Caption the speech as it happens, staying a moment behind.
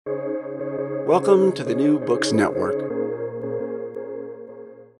Welcome to the New Books Network.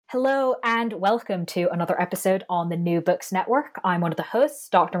 Hello and welcome to another episode on the New Books Network. I'm one of the hosts,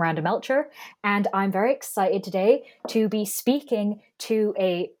 Dr. Miranda Melcher, and I'm very excited today to be speaking to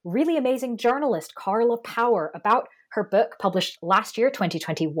a really amazing journalist, Carla Power, about her book published last year,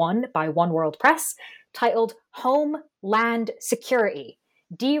 2021, by One World Press, titled Home, Land, Security: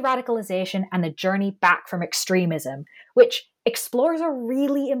 De-Radicalization and the Journey Back from Extremism, which explores a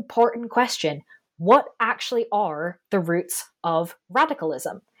really important question. What actually are the roots of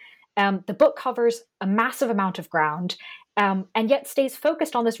radicalism? The book covers a massive amount of ground, and yet stays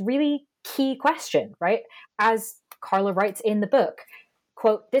focused on this really key question, right? As Carla writes in the book,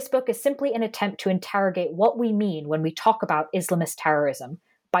 quote, "This book is simply an attempt to interrogate what we mean when we talk about Islamist terrorism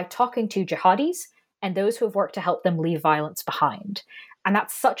by talking to jihadis and those who have worked to help them leave violence behind." And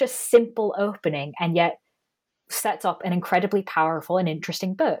that's such a simple opening, and yet sets up an incredibly powerful and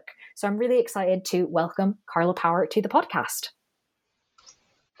interesting book. So I'm really excited to welcome Carla Power to the podcast.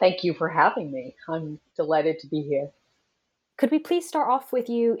 Thank you for having me. I'm delighted to be here. Could we please start off with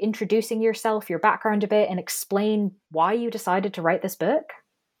you introducing yourself, your background a bit, and explain why you decided to write this book?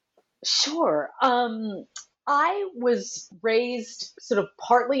 Sure. I was raised sort of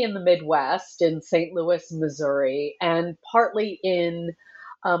partly in the Midwest in St. Louis, Missouri, and partly in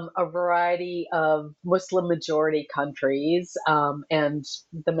a variety of Muslim majority countries and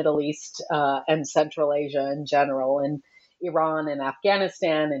the Middle East and Central Asia in general, and Iran and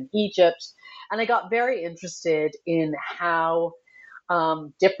Afghanistan and Egypt. And I got very interested in how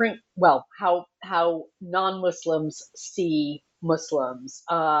how non-Muslims see Muslims.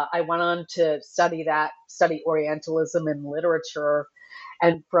 I went on to study Orientalism in literature,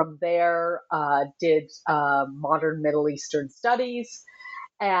 and from there did modern Middle Eastern studies,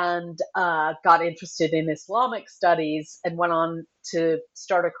 and got interested in Islamic studies, and went on to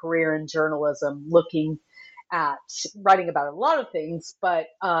start a career in journalism, looking at writing about a lot of things, but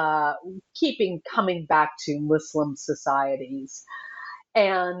coming back to Muslim societies.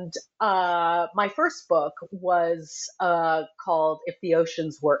 And my first book was called If the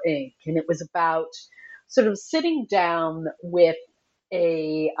Oceans Were Ink, and it was about sort of sitting down with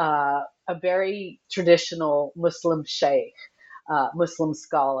a very traditional Muslim sheikh, Muslim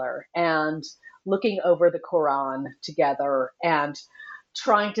scholar, and looking over the Quran together and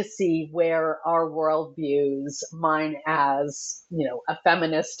trying to see where our worldviews, mine as, a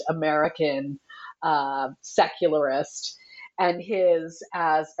feminist American secularist, and his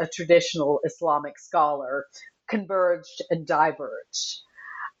as a traditional Islamic scholar, converged and diverged.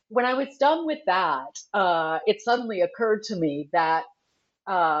 When I was done with that, it suddenly occurred to me that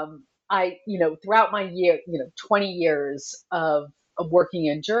throughout my 20 years of working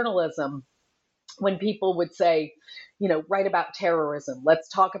in journalism, when people would say, write about terrorism, let's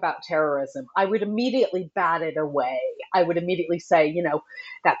talk about terrorism, I would immediately bat it away. I would immediately say,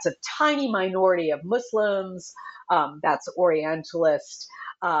 that's a tiny minority of Muslims, that's Orientalist.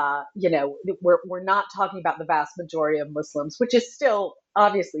 We're not talking about the vast majority of Muslims, which is still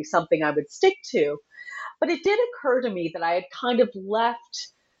obviously something I would stick to. But it did occur to me that I had kind of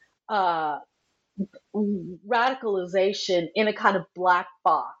left radicalization in a kind of black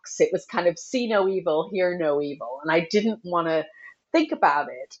box. It was kind of see no evil, hear no evil. And I didn't want to think about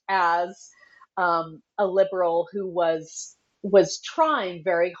it as a liberal who was trying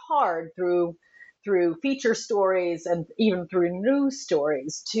very hard through feature stories and even through news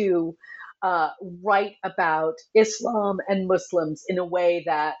stories to write about Islam and Muslims in a way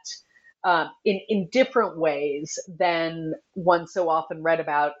that in different ways than one so often read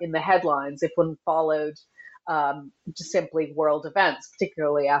about in the headlines if one followed just simply world events,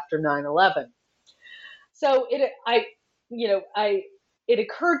 particularly after 9/11. So it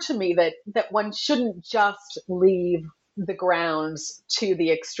occurred to me that one shouldn't just leave the grounds to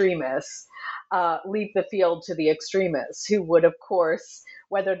the extremists, leave the field to the extremists, who would, of course,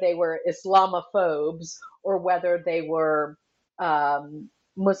 whether they were Islamophobes or whether they were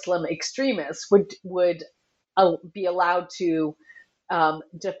Muslim extremists, would be allowed to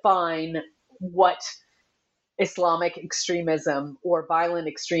define what Islamic extremism or violent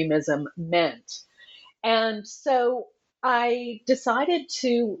extremism meant. And so I decided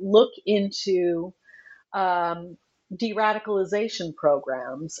to look into de-radicalization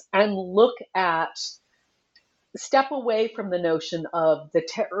programs and step away from the notion of the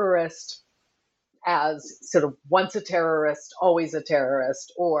terrorist as sort of once a terrorist, always a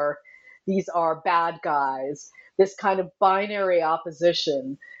terrorist, or these are bad guys, this kind of binary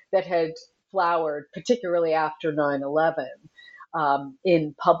opposition that had flowered, particularly after 9/11,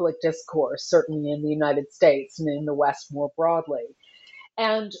 in public discourse, certainly in the United States and in the West more broadly.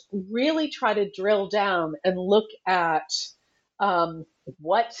 and really try to drill down and look at um,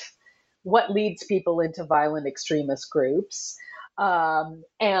 what leads people into violent extremist groups, and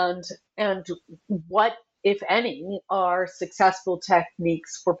what, if any, are successful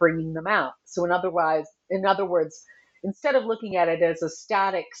techniques for bringing them out. So, in other words, instead of looking at it as a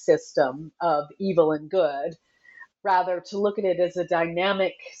static system of evil and good, rather to look at it as a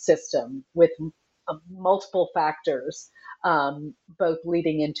dynamic system with multiple factors, both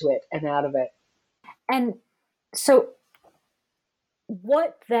leading into it and out of it. And so,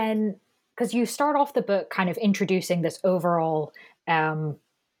 what then? Because you start off the book kind of introducing this overall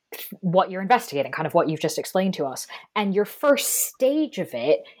what you're investigating, kind of what you've just explained to us. And your first stage of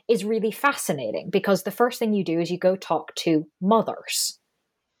it is really fascinating because the first thing you do is you go talk to mothers.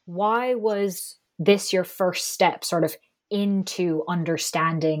 Why was this your first step sort of into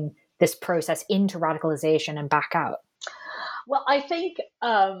understanding this process, into radicalization and back out? Well, I think,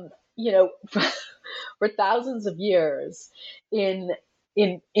 for thousands of years in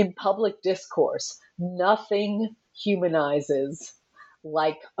public discourse, nothing humanizes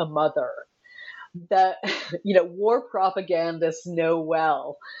like a mother. The war propagandists know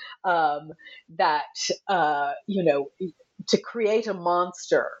well that to create a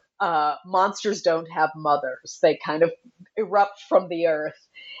monster, monsters don't have mothers. They kind of erupt from the earth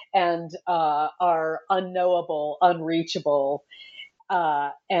and are unknowable, unreachable,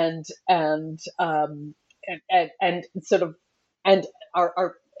 and sort of and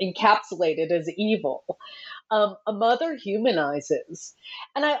are encapsulated as evil. A mother humanizes.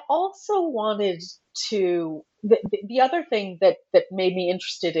 And I also wanted to, the other thing that made me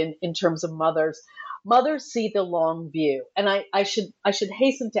interested in terms of mothers see the long view. And I should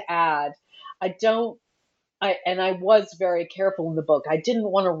hasten to add, I was very careful in the book. I didn't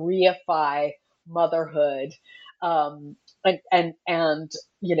want to reify motherhood, and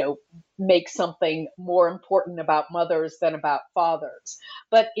make something more important about mothers than about fathers.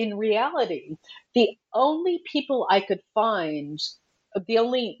 But in reality, the only people I could find, the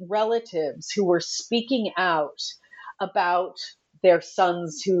only relatives who were speaking out about their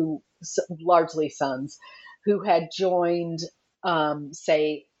sons, largely sons, who had joined,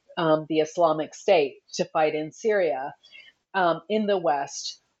 the Islamic State to fight in Syria, in the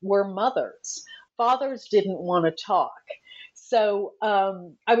West, were mothers. Fathers didn't want to talk. So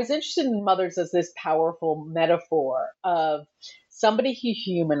I was interested in mothers as this powerful metaphor of somebody who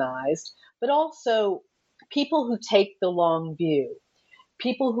humanized, but also people who take the long view,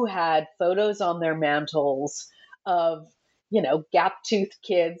 people who had photos on their mantles of, gap-toothed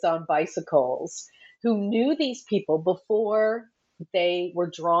kids on bicycles, who knew these people before they were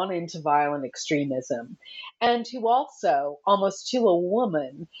drawn into violent extremism, and who also, almost to a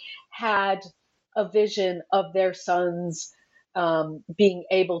woman, had a vision of their sons being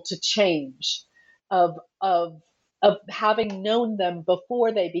able to change, of having known them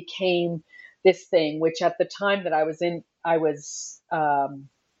before they became this thing, which at the time that I was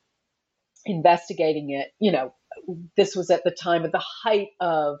investigating it, this was at the time of the height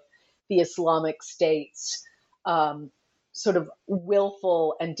of the Islamic State's sort of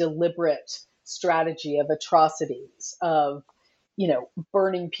willful and deliberate strategy of atrocities, of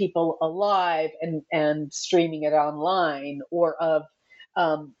burning people alive and streaming it online, or of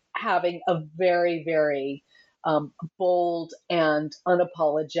having a very, very bold and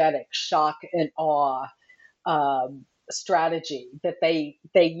unapologetic shock and awe strategy that they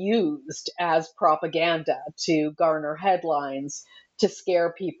used as propaganda to garner headlines, to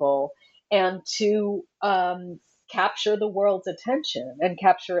scare people, and to capture the world's attention, and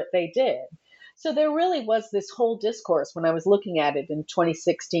capture it they did. So there really was this whole discourse when I was looking at it in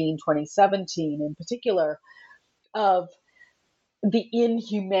 2016, 2017 in particular, of the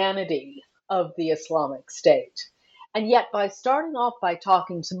inhumanity of the Islamic State. And yet by starting off by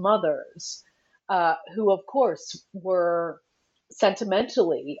talking to mothers, who of course were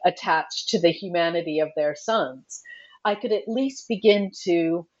sentimentally attached to the humanity of their sons, I could at least begin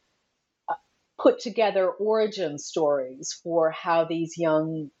to put together origin stories for how these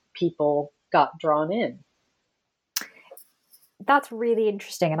young people got drawn in. That's really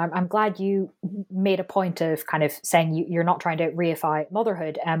interesting. And I'm glad you made a point of kind of saying you're not trying to reify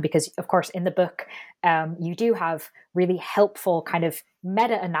motherhood, because, of course, in the book, you do have really helpful kind of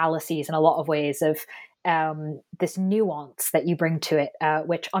meta-analyses in a lot of ways of this nuance that you bring to it,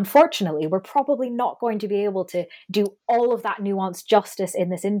 which unfortunately we're probably not going to be able to do all of that nuance justice in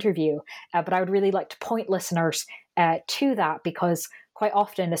this interview. But I would really like to point listeners to that, because quite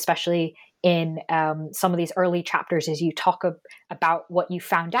often, especially in some of these early chapters, as you talk about what you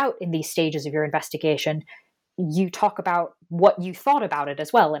found out in these stages of your investigation, you talk about what you thought about it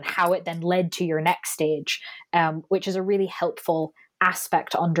as well and how it then led to your next stage, which is a really helpful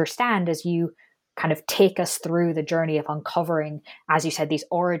aspect to understand as you kind of take us through the journey of uncovering, as you said, these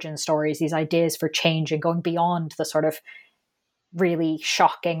origin stories, these ideas for change and going beyond the sort of really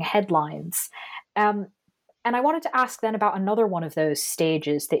shocking headlines. And I wanted to ask then about another one of those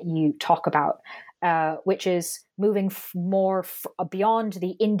stages that you talk about, which is moving more beyond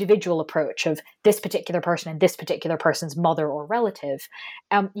the individual approach of this particular person and this particular person's mother or relative.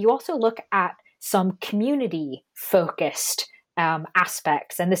 You also look at some community-focused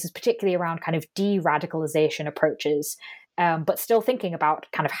aspects, and this is particularly around kind of de-radicalization approaches, but still thinking about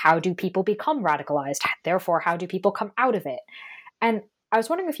kind of how do people become radicalized? Therefore, how do people come out of it? And I was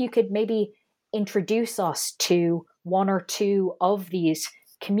wondering if you could maybe introduce us to one or two of these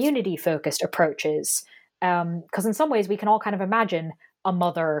community-focused approaches, because in some ways we can all kind of imagine a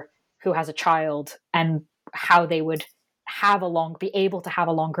mother who has a child and how they would be able to have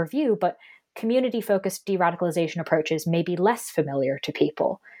a longer view, but community-focused de-radicalization approaches may be less familiar to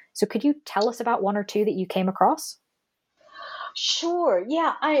people. So could you tell us about one or two that you came across? Sure.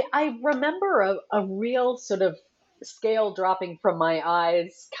 Yeah, I remember a real sort of scale dropping from my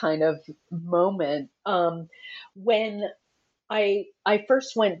eyes kind of moment when I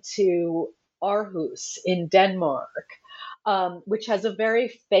first went to Aarhus in Denmark, which has a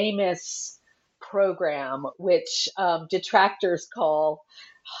very famous program which detractors call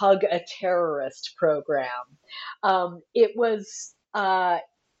 "Hug a Terrorist" program. It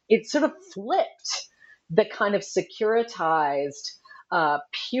sort of flipped the kind of securitized,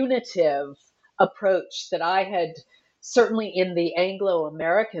 punitive approach that I had certainly in the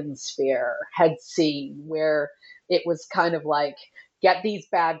Anglo-American sphere had seen, where it was kind of like, get these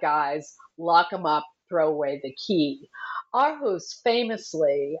bad guys, lock them up, throw away the key. Aarhus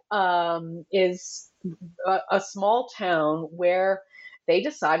famously is a small town where they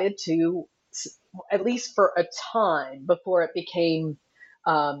decided to, at least for a time before it became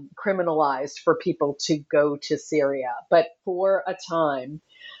criminalized for people to go to Syria, but for a time,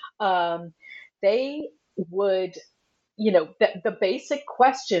 they would, the basic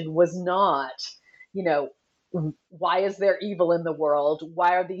question was not, why is there evil in the world?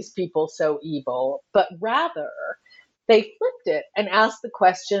 Why are these people so evil? But rather, they flipped it and asked the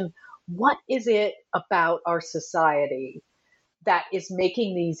question, what is it about our society that is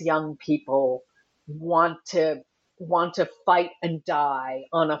making these young people want to fight and die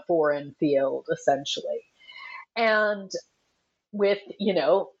on a foreign field, essentially? And with,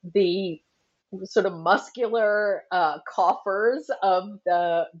 the sort of muscular coffers of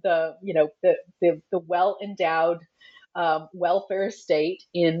the well endowed welfare state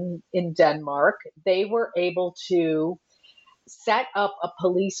in Denmark, they were able to set up a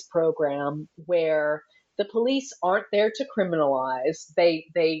police program where the police aren't there to criminalize.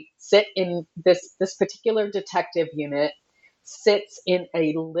 They sit in this particular detective unit sits in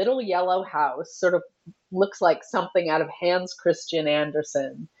a little yellow house, sort of looks like something out of Hans Christian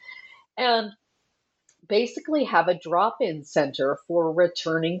Andersen, and basically have a drop-in center for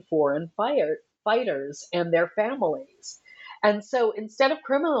returning foreign fighters and their families. And so instead of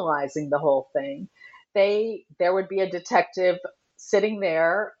criminalizing the whole thing, there would be a detective sitting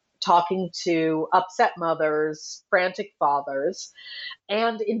there talking to upset mothers, frantic fathers,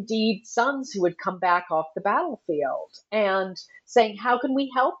 and indeed sons who would come back off the battlefield and saying, how can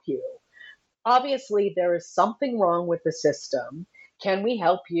we help you? Obviously, there is something wrong with the system. Can we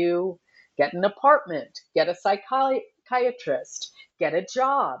help you get an apartment, get a psychiatrist, get a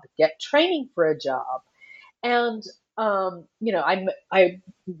job, get training for a job? And I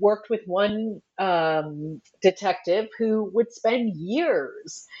worked with one detective who would spend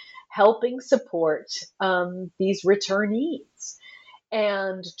years helping support these returnees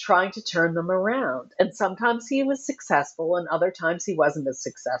and trying to turn them around. And sometimes he was successful, and other times he wasn't as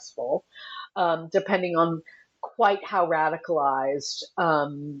successful, depending on quite how radicalized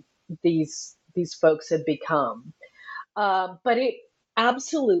these folks had become. But it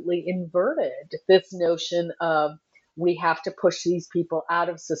absolutely inverted this notion of we have to push these people out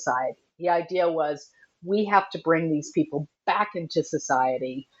of society. The idea was we have to bring these people back into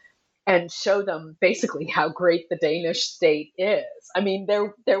society and show them basically how great the Danish state is. I mean,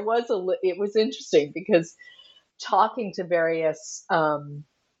 it was interesting because talking to various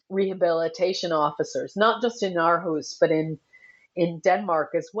rehabilitation officers, not just in Aarhus, but in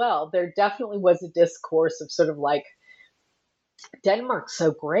Denmark as well, there definitely was a discourse of sort of like, Denmark's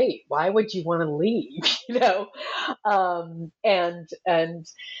so great. Why would you want to leave? And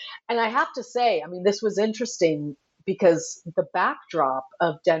I have to say, I mean, this was interesting because the backdrop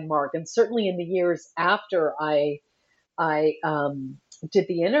of Denmark, and certainly in the years after I did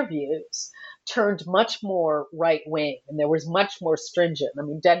the interviews, turned much more right wing, and there was much more stringent. I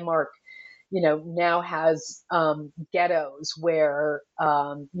mean, Denmark, now has ghettos where,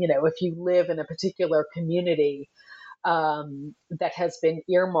 if you live in a particular community that has been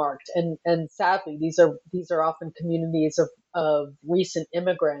earmarked, and sadly, these are often communities of recent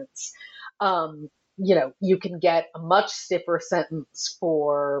immigrants. You can get a much stiffer sentence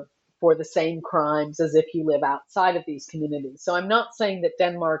for the same crimes as if you live outside of these communities. So I'm not saying that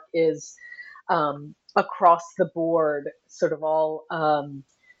Denmark is across the board sort of all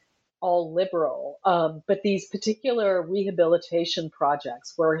liberal, but these particular rehabilitation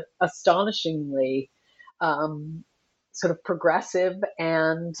projects were astonishingly sort of progressive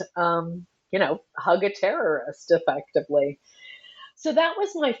and hug a terrorist effectively. So that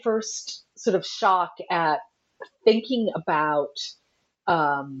was my first sort of shock at thinking about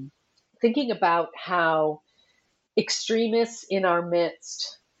how extremists in our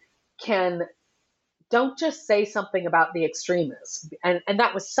midst don't just say something about the extremists. And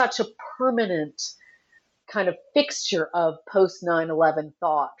that was such a permanent kind of fixture of post 9/11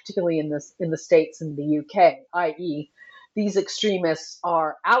 thought, particularly in the States and the UK, i.e., these extremists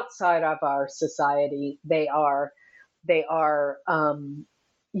are outside of our society. They're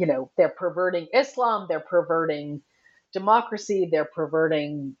perverting Islam, they're perverting democracy, they're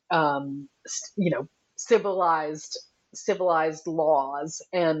perverting, civilized laws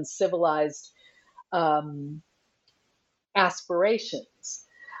and civilized aspirations.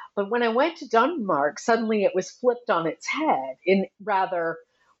 But when I went to Denmark, suddenly it was flipped on its head. In rather,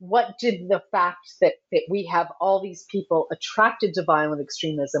 what did the fact that we have all these people attracted to violent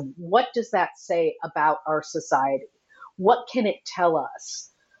extremism, what does that say about our society? What can it tell us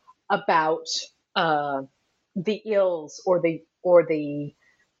about the ills or the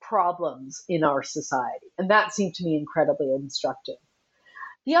problems in our society? And that seemed to me incredibly instructive.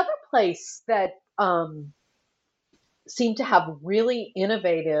 The other place that seemed to have really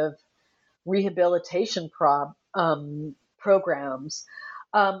innovative rehabilitation programs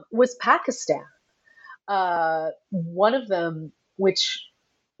was Pakistan. One of them, which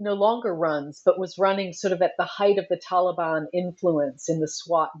no longer runs, but was running sort of at the height of the Taliban influence in the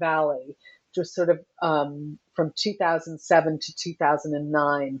Swat Valley, which was sort of from 2007 to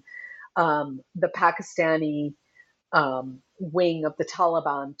 2009. The Pakistani wing of the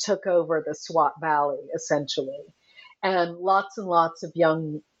Taliban took over the Swat Valley, essentially. And lots of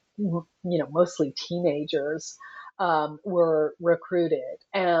young, mostly teenagers, were recruited.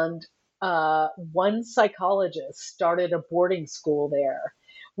 And one psychologist started a boarding school there,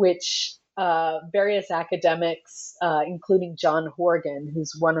 which various academics, including John Horgan,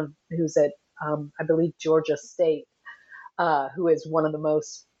 who's at I believe Georgia State, who is one of the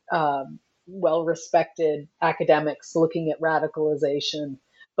most well-respected academics looking at radicalization,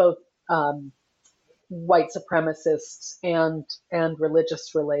 both white supremacists and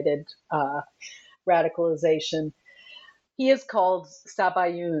religious-related radicalization. He is called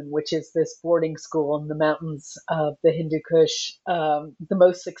Sabayun, which is this boarding school in the mountains of the Hindu Kush, the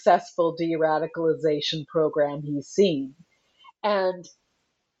most successful de-radicalization program he's seen. And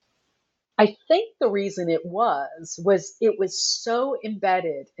I think the reason it was it was so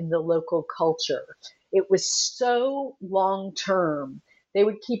embedded in the local culture. It was so long-term. They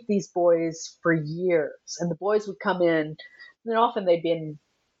would keep these boys for years, and the boys would come in, and often they'd been,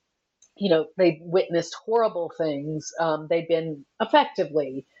 they'd witnessed horrible things. They'd been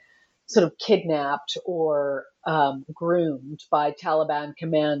effectively sort of kidnapped or groomed by Taliban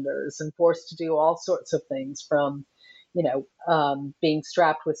commanders and forced to do all sorts of things, from being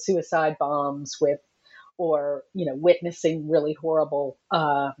strapped with suicide bombs, or witnessing really horrible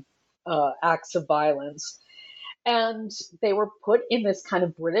acts of violence. And they were put in this kind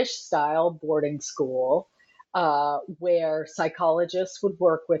of British style boarding school where psychologists would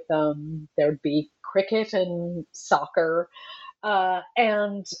work with them. There'd be cricket and soccer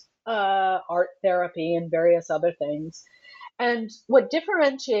and art therapy and various other things. And what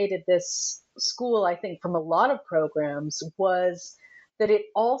differentiated this school, I think, from a lot of programs was that it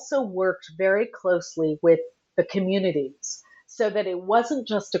also worked very closely with the communities, so that it wasn't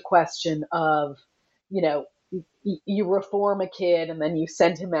just a question of, you reform a kid and then you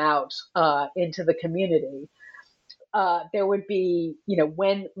send him out into the community. There would be,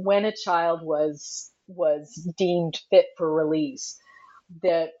 when a child was deemed fit for release,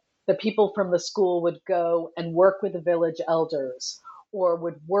 that the people from the school would go and work with the village elders, or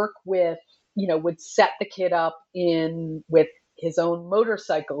would work with, would set the kid up with his own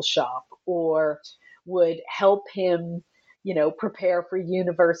motorcycle shop, or would help him, prepare for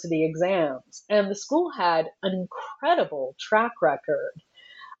university exams. And the school had an incredible track record,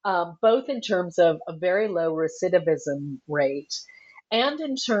 both in terms of a very low recidivism rate and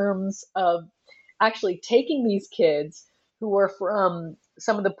in terms of actually taking these kids who were from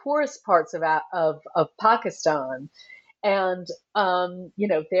some of the poorest parts of Pakistan. And,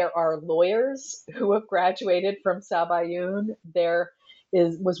 there are lawyers who have graduated from Sabayun. There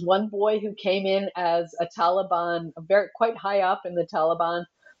was one boy who came in as a Taliban, quite high up in the Taliban.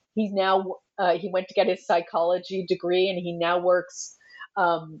 He went to get his psychology degree, and he now works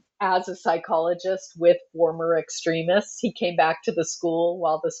as a psychologist with former extremists. He came back to the school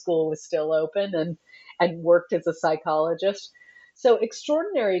while the school was still open and worked as a psychologist. So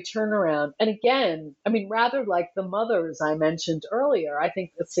extraordinary turnaround. And again, I mean, rather like the mothers I mentioned earlier, I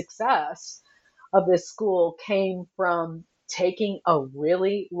think the success of this school came from taking a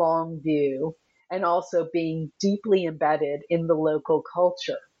really long view and also being deeply embedded in the local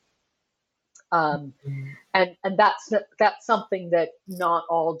culture. And that's something that not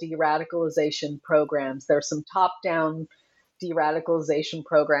all de-radicalization programs. There's some top-down de-radicalization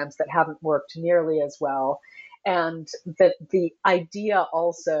programs that haven't worked nearly as well, and that the idea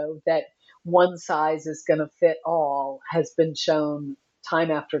also that one size is going to fit all has been shown time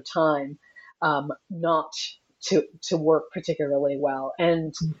after time not to work particularly well.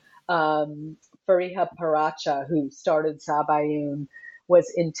 And Fariha Paracha, who started Sabayun,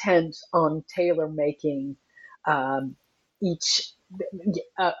 was intent on tailor making a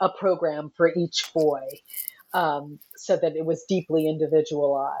program for each boy, so that it was deeply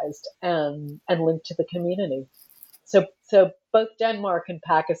individualized and linked to the community. So both Denmark and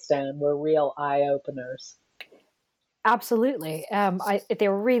Pakistan were real eye openers. Absolutely. They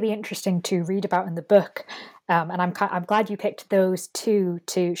were really interesting to read about in the book. And I'm glad you picked those two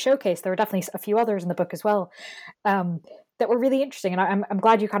to showcase. There were definitely a few others in the book as well that were really interesting. And I'm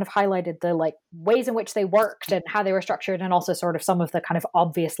glad you kind of highlighted the ways in which they worked and how they were structured, and also sort of some of the kind of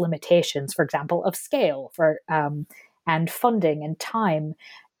obvious limitations, for example, of scale and funding and time.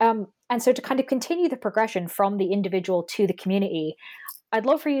 And so to kind of continue the progression from the individual to the community, I'd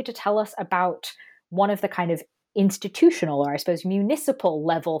love for you to tell us about one of the kind of institutional, or I suppose municipal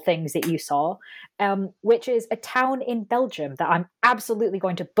level things that you saw, which is a town in Belgium that I'm absolutely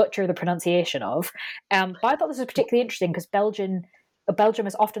going to butcher the pronunciation of. But I thought this was particularly interesting because Belgium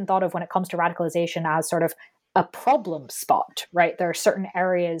is often thought of when it comes to radicalization as sort of a problem spot, right? There are certain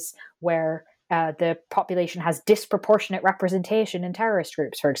areas where the population has disproportionate representation in terrorist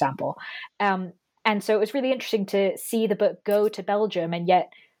groups, for example. And so it was really interesting to see the book go to Belgium and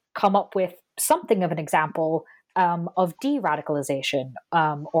yet come up with something of an example of de-radicalization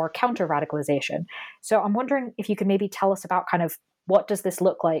or counter-radicalization. So I'm wondering if you could maybe tell us about kind of what does this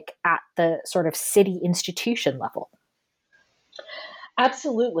look like at the sort of city institution level?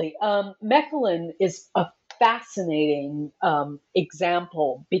 Absolutely. Mechelen is a fascinating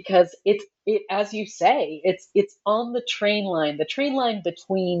example because it, as you say, it's on the train line. The train line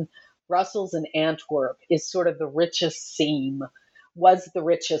between Brussels and Antwerp is sort of was the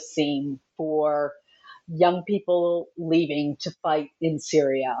richest seam for young people leaving to fight in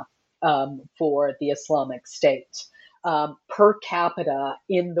Syria for the Islamic State per capita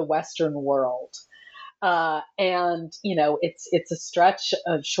in the Western world. And it's a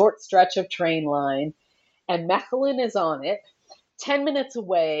short stretch of train line, and Mechelen is on it. 10 minutes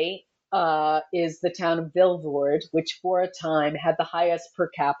away is the town of Vilvoorde, which for a time had the highest per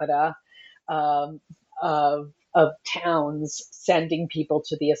capita of towns sending people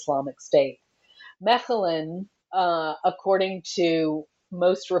to the Islamic State. Mechelen, according to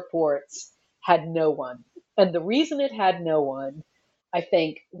most reports, had no one. And the reason it had no one, I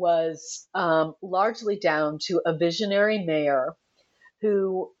think, was largely down to a visionary mayor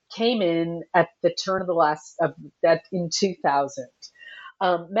who came in at the turn of in 2000.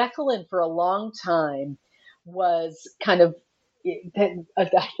 Mechelen, for a long time, was kind of,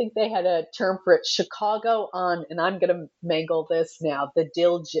 I think they had a term for it, Chicago on, and I'm going to mangle this now, the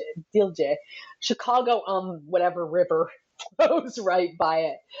Dilje, Chicago on whatever river flows right by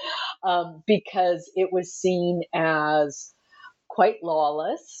it, because it was seen as quite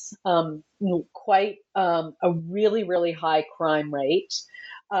lawless, quite a really, really high crime rate.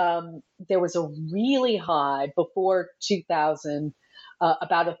 There was a really high, before 2000,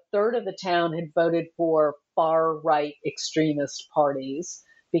 about a third of the town had voted for far-right extremist parties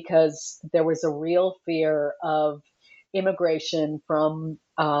because there was a real fear of immigration from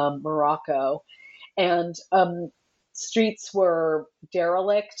Morocco. And streets were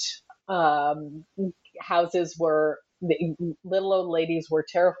derelict. Houses were, little old ladies were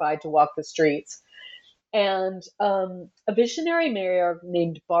terrified to walk the streets. And a visionary mayor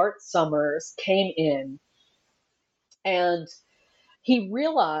named Bart Summers came in, and he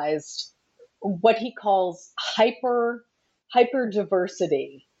realized what he calls hyper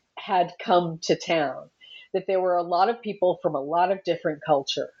diversity had come to town, that there were a lot of people from a lot of different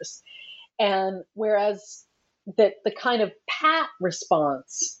cultures. And whereas that the kind of pat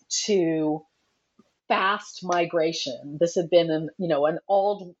response to fast migration, this had been an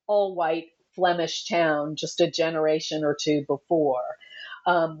all white Flemish town just a generation or two before,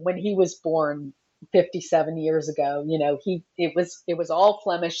 when he was born 57 years ago. It was all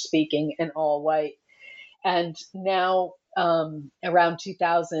Flemish speaking and all white. And now, around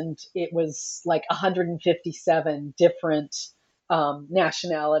 2000, it was like 157 different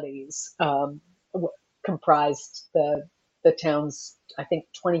nationalities comprised the town's, I think,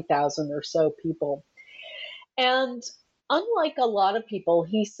 20,000 or so people. And unlike a lot of people,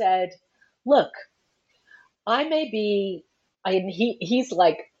 he said, "Look, I may be," he's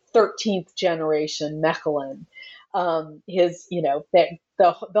like 13th generation Mechelen. The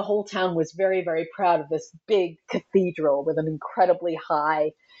whole town was very, very proud of this big cathedral with an incredibly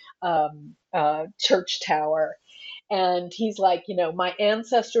high church tower. And he's like, my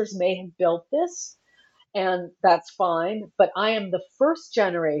ancestors may have built this, and that's fine, but I am the first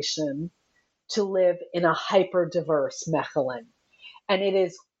generation to live in a hyper diverse Mechelen. And it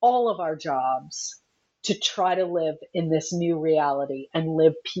is all of our jobs to try to live in this new reality and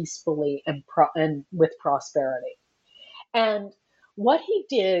live peacefully and with prosperity. And what he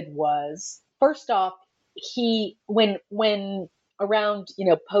did was, first off, when around,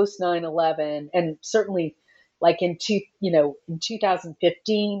 post 9/11, and certainly like in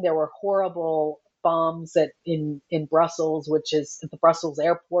 2015, there were horrible bombs in Brussels, which is at the Brussels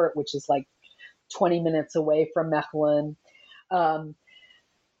airport, which is like 20 minutes away from Mechelen.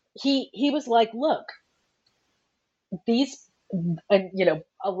 He was like, "Look, these," and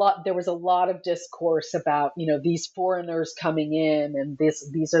there was a lot of discourse about these foreigners coming in, and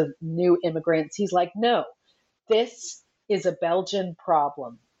these are new immigrants. He's like, "No, this is a Belgian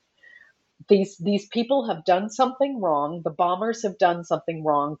problem. These people have done something wrong. The bombers have done something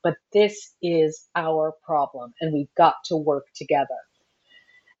wrong, but this is our problem, and we've got to work together."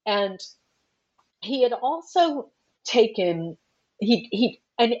 And he had also taken he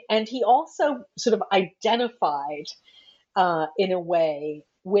also sort of identified in a way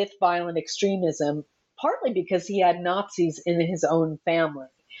with violent extremism, partly because he had Nazis in his own family.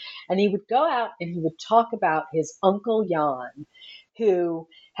 And he would go out and he would talk about his uncle Jan, who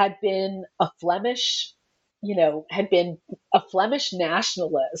had been a Flemish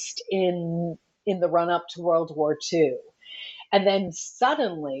nationalist in the run up to World War II. And then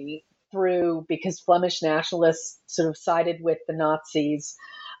suddenly, because Flemish nationalists sort of sided with the Nazis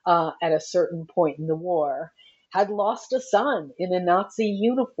at a certain point in the war, had lost a son in a Nazi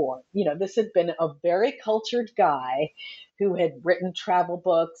uniform. This had been a very cultured guy who had written travel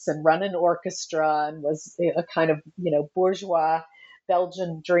books and run an orchestra and was a kind of, bourgeois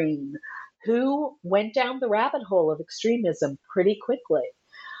Belgian dream, who went down the rabbit hole of extremism pretty quickly.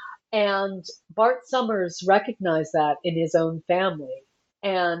 And Bart Summers recognized that in his own family.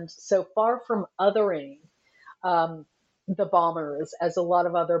 And so, far from othering the bombers, as a lot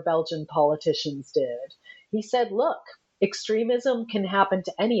of other Belgian politicians did, he said, "Look, extremism can happen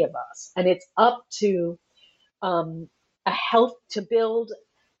to any of us, and it's up to to build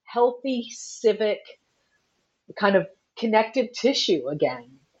healthy civic kind of connective tissue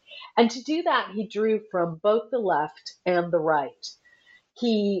again." And to do that, he drew from both the left and the right.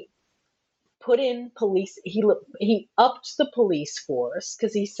 He put in police, he upped the police force,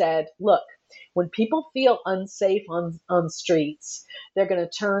 because he said, "Look, when people feel unsafe on streets, they're going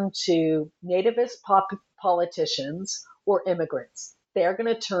to turn to nativist politicians or immigrants. They're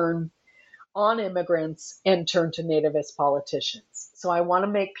going to turn on immigrants and turn to nativist politicians. So I want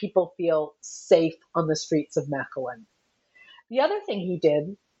to make people feel safe on the streets of Mechelen." The other thing he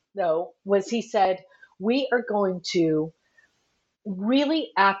did, though, was he said, "We are going to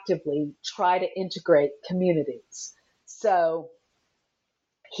really actively try to integrate communities." So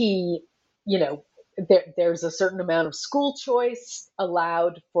he, there's a certain amount of school choice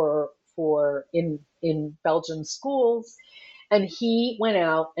allowed in Belgian schools, and he went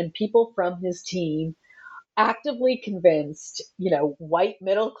out, and people from his team actively convinced, white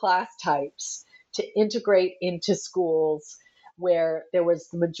middle class types to integrate into schools where there was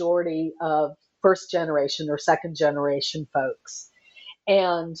the majority of first generation or second generation folks.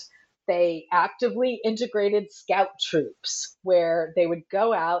 And they actively integrated scout troops, where they would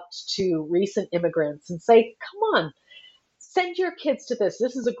go out to recent immigrants and say, "Come on, send your kids to this.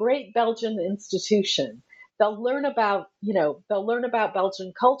 This is a great Belgian institution. They'll learn about, they'll learn about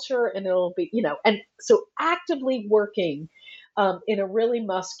Belgian culture, and it'll be, and so actively working in a really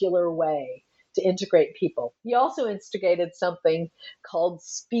muscular way to integrate people. He also instigated something called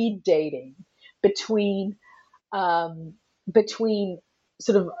speed dating between between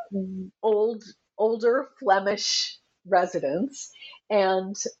sort of older Flemish residents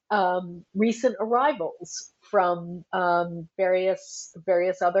and recent arrivals from various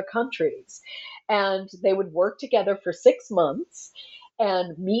other countries, and they would work together for 6 months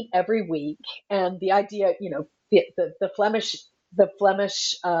and meet every week. And the idea, the Flemish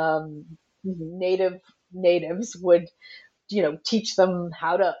natives would teach them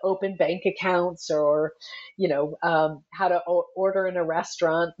how to open bank accounts, or how to order in a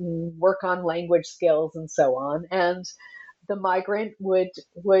restaurant, and work on language skills and so on. And the migrant would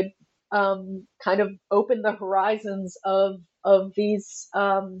kind of open the horizons of these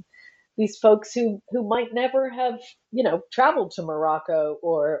folks who might never have traveled to Morocco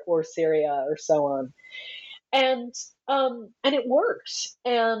or Syria or so on. And it worked.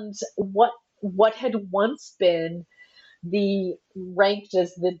 And what had once been ranked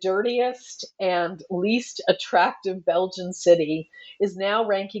as the dirtiest and least attractive Belgian city is now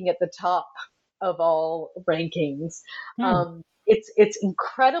ranking at the top of all rankings. It's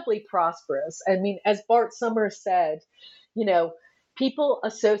incredibly prosperous. I mean, as Bart Somers said, people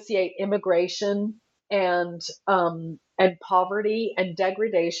associate immigration and poverty and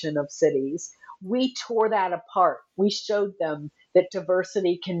degradation of cities. We tore that apart. We showed them that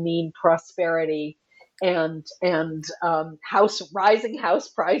diversity can mean prosperity and rising house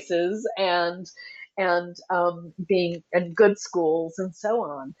prices and being and good schools and so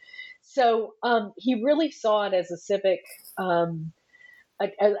on. So he really saw it as a civic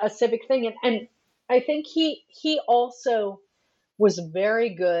civic thing, and I think he also was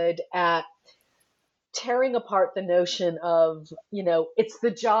very good at tearing apart the notion of, it's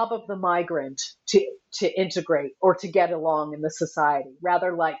the job of the migrant to integrate or to get along in the society,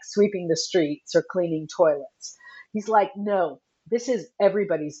 rather like sweeping the streets or cleaning toilets. He's like, no, this is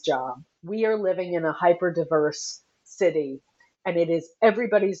everybody's job. We are living in a hyper diverse city, and it is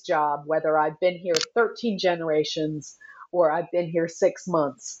everybody's job, whether I've been here 13 generations or I've been here 6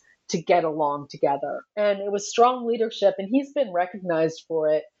 months, to get along together. And it was strong leadership, and he's been recognized for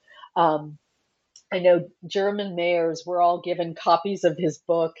it. I know German mayors were all given copies of his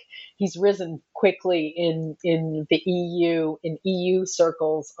book. He's risen quickly in the EU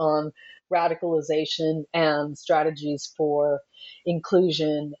circles on radicalization and strategies for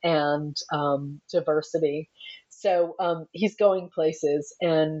inclusion and diversity. So he's going places,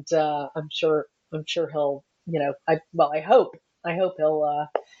 and I'm sure he'll. I hope he'll.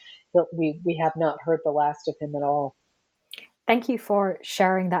 We have not heard the last of him at all. Thank you for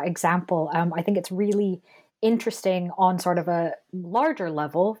sharing that example. I think it's really interesting on sort of a larger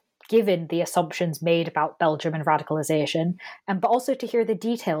level, given the assumptions made about Belgium and radicalization, but also to hear the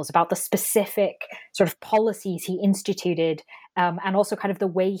details about the specific sort of policies he instituted, and also kind of the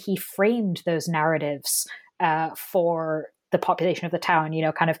way he framed those narratives for the population of the town.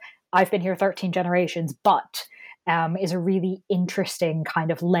 Kind of, I've been here 13 generations, but is a really interesting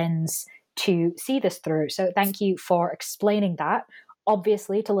kind of lens to see this through. So thank you for explaining that.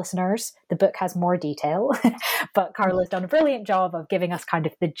 Obviously, to listeners, the book has more detail, but Carla's done a brilliant job of giving us kind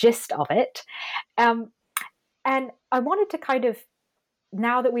of the gist of it. And I wanted to kind of,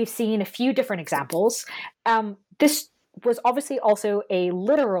 now that we've seen a few different examples, this was obviously also a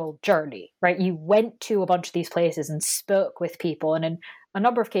literal journey, right? You went to a bunch of these places and spoke with people, and in a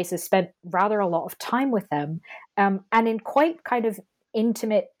number of cases spent rather a lot of time with them, and in quite kind of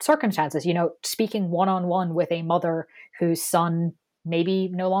intimate circumstances, speaking one-on-one with a mother whose son maybe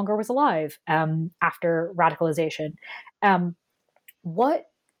no longer was alive after radicalization. What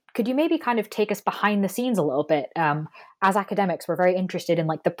could you maybe kind of take us behind the scenes a little bit? As academics, we're very interested in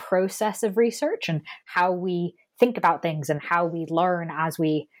like the process of research and how we think about things and how we learn as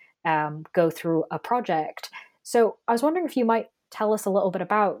we go through a project. So I was wondering if you might tell us a little bit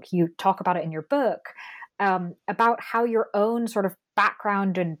about, you talk about it in your book, about how your own sort of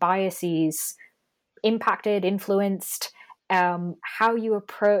background and biases impacted, influenced how you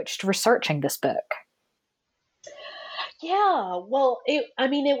approached researching this book. Yeah, well, it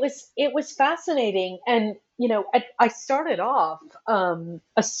was fascinating, and I started off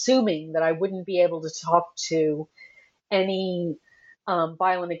assuming that I wouldn't be able to talk to any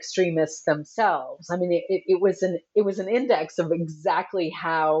violent extremists themselves. I mean, it was an index of exactly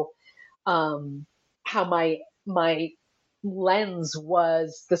how my lens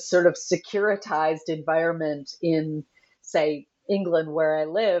was the sort of securitized environment in say, England, where I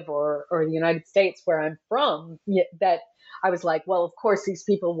live, or the United States, where I'm from, that I was like, well, of course, these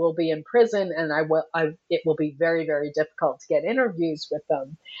people will be in prison, and it will be very, very difficult to get interviews with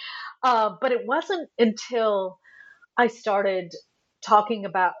them. But it wasn't until I started talking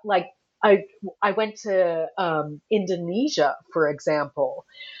about, like, I went to Indonesia, for example,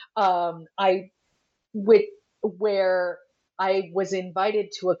 I with where I was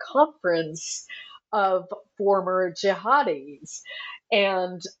invited to a conference of former jihadis,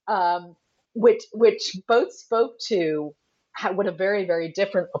 and which both spoke to what a very, very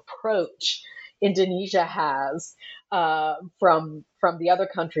different approach Indonesia has from the other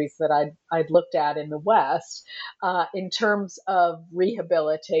countries that I'd looked at in the West in terms of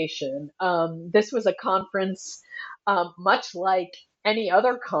rehabilitation. This was a conference much like any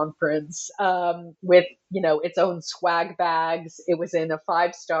other conference, with its own swag bags. It was in a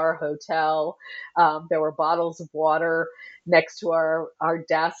 5-star hotel. There were bottles of water next to our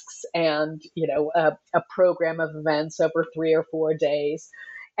desks, and a program of events over 3 or 4 days.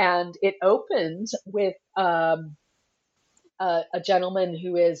 And it opened with a gentleman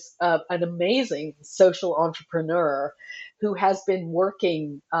who is an amazing social entrepreneur who has been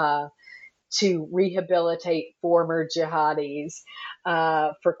working to rehabilitate former jihadis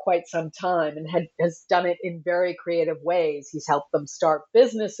for quite some time, and has done it in very creative ways. He's helped them start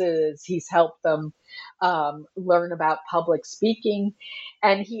businesses. He's helped them learn about public speaking.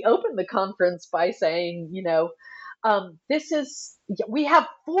 And he opened the conference by saying, we have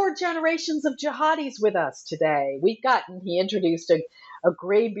 4 generations of jihadis with us today. He introduced a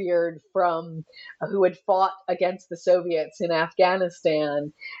graybeard from who had fought against the Soviets in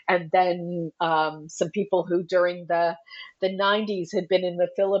Afghanistan, and then some people who during the 90s had been in the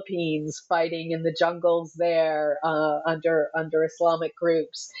Philippines fighting in the jungles there under Islamic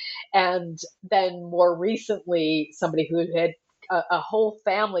groups, and then more recently somebody who had a whole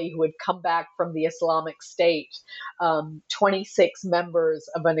family who had come back from the Islamic State, 26 members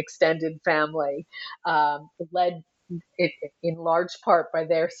of an extended family, led in large part by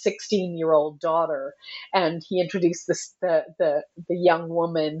their 16-year-old daughter. And he introduced the young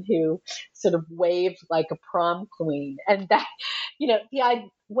woman who sort of waved like a prom queen. And that,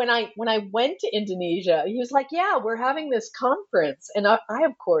 when I went to Indonesia, he was like, yeah, we're having this conference. And I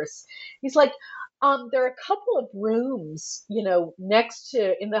of course, he's like, there are a couple of rooms, next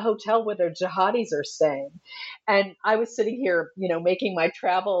to in the hotel where their jihadis are staying. And I was sitting here, making my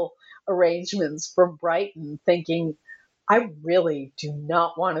travel arrangements from Brighton, thinking, I really do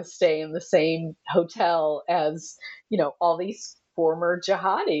not want to stay in the same hotel as, all these former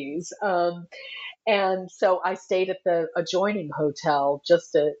jihadis. And so I stayed at the adjoining hotel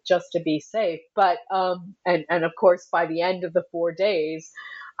just to be safe. But and of course, by the end of the 4 days,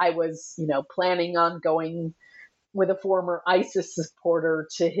 I was, planning on going with a former ISIS supporter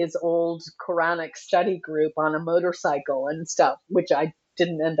to his old Quranic study group on a motorcycle and stuff, which I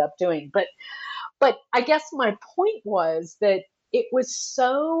didn't end up doing. But I guess my point was that it was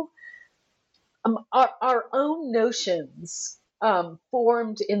so our own notions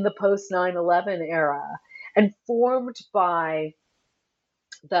formed in the post 9/11 era, and formed by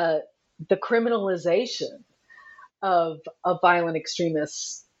the criminalization of violent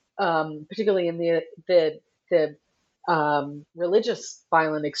extremists, particularly in the religious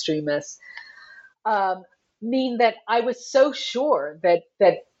violent extremists, mean that I was so sure that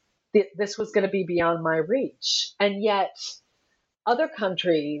this was going to be beyond my reach. And yet other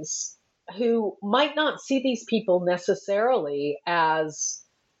countries who might not see these people necessarily as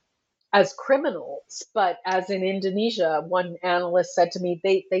criminals, but as in Indonesia, one analyst said to me,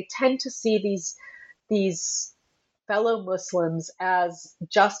 they tend to see these fellow Muslims as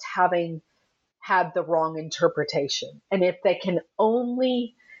just having had the wrong interpretation. And if they can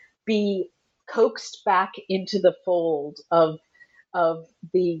only be coaxed back into the fold of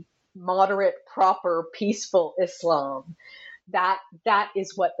the moderate, proper, peaceful Islam, that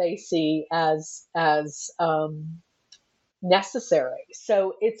is what they see as necessary.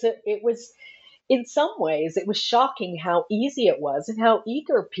 So it was in some ways it was shocking how easy it was and how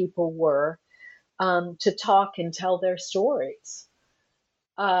eager people were to talk and tell their stories.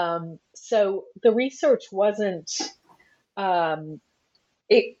 So the research wasn't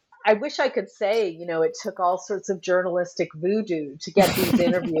it. I wish I could say, it took all sorts of journalistic voodoo to get these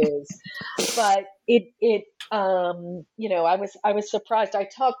interviews, but I was surprised. I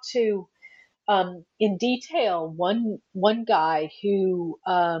talked to, in detail, one guy who,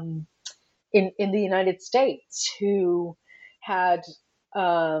 in the United States, who had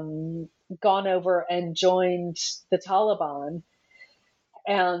gone over and joined the Taliban,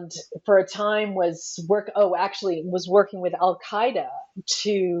 and for a time was working with Al Qaeda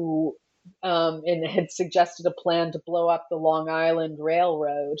to and had suggested a plan to blow up the Long Island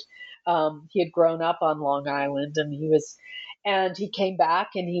Railroad. He had grown up on Long Island, and he came back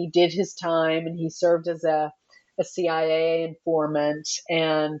and he did his time, and he served as a CIA informant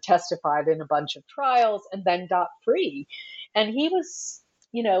and testified in a bunch of trials, and then got free. And he was,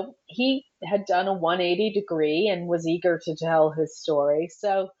 he had done a 180 degree and was eager to tell his story.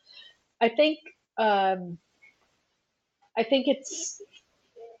 So I think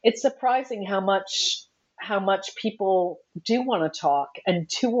it's surprising how much people do want to talk and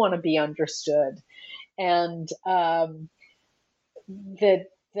do want to be understood, and the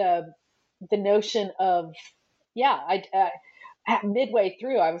notion of midway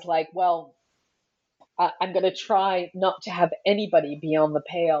through I was like, well, I'm going to try not to have anybody be on the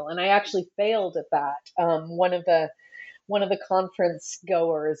pale, and I actually failed at that. One of the conference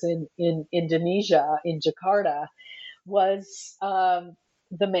goers in Indonesia, in Jakarta, was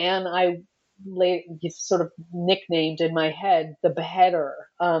the man I sort of nicknamed in my head the beheader.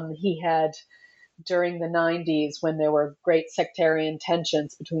 He had, during the 90s, when there were great sectarian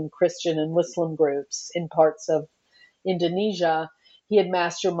tensions between Christian and Muslim groups in parts of Indonesia, he had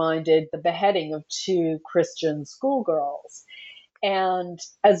masterminded the beheading of 2 Christian schoolgirls. And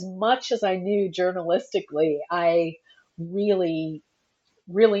as much as I knew journalistically, I really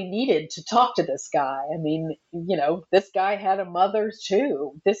needed to talk to this guy. I mean, this guy had a mother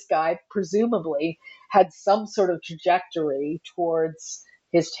too. This guy presumably had some sort of trajectory towards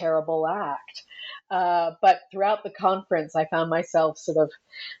his terrible act. But throughout the conference, I found myself sort of,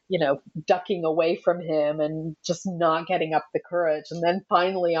 ducking away from him and just not getting up the courage. And then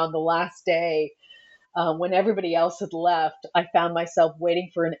finally, on the last day, when everybody else had left, I found myself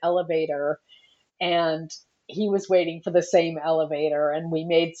waiting for an elevator, and he was waiting for the same elevator, and we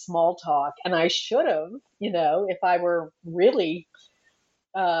made small talk. And I should have, if I were really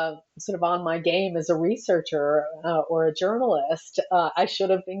sort of on my game as a researcher or a journalist, I should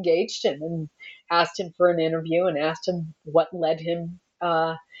have engaged him and asked him for an interview and asked him what led him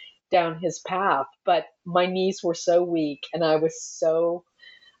down his path. But my knees were so weak, and I was so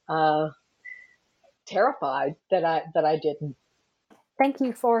terrified that I didn't. Thank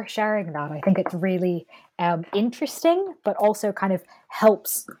you for sharing that. I think it's really interesting, but also kind of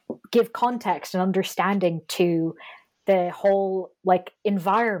helps give context and understanding to the whole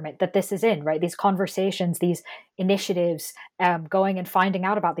environment that this is in, right? These conversations, these initiatives, going and finding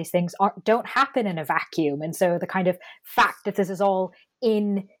out about these things don't happen in a vacuum. And so the kind of fact that this is all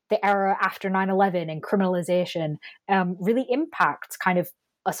in the era after 9/11 and criminalization really impacts kind of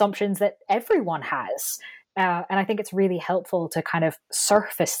assumptions that everyone has. And I think it's really helpful to kind of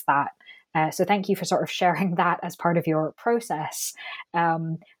surface that. So thank you for sort of sharing that as part of your process.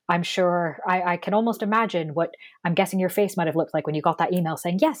 I'm sure I can almost imagine what I'm guessing your face might have looked like when you got that email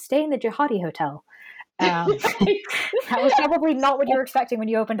saying, yes, stay in the Jihadi hotel. That was probably not what you were expecting when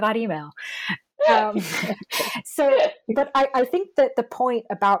you opened that email. But I think that the point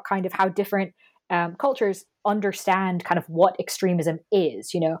about kind of how different cultures understand kind of what extremism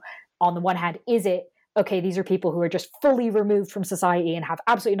is, on the one hand, is it, okay, these are people who are just fully removed from society and have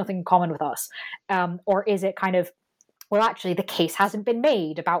absolutely nothing in common with us? Or is it kind of, well, actually, the case hasn't been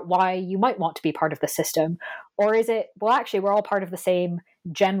made about why you might want to be part of the system? Or is it, well, actually, we're all part of the same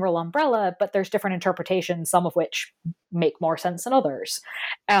general umbrella, but there's different interpretations, some of which make more sense than others?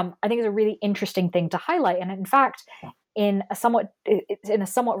 I think it's a really interesting thing to highlight. And in fact, in a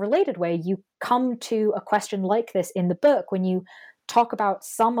somewhat related way, you come to a question like this in the book when you talk about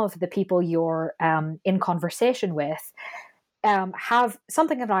some of the people you're in conversation with have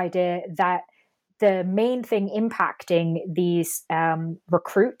something of an idea that the main thing impacting these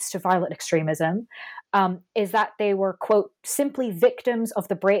recruits to violent extremism is that they were, quote, simply victims of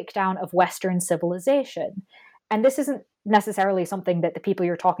the breakdown of Western civilization. And this isn't necessarily something that the people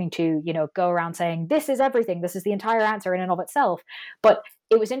you're talking to, go around saying, this is everything, this is the entire answer in and of itself. But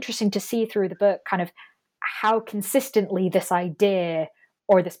it was interesting to see through the book kind of how consistently this idea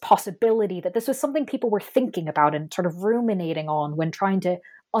or this possibility that this was something people were thinking about and sort of ruminating on when trying to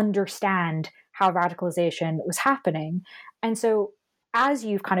understand how radicalization was happening. And so as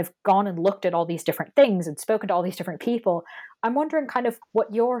you've kind of gone and looked at all these different things and spoken to all these different people, I'm wondering kind of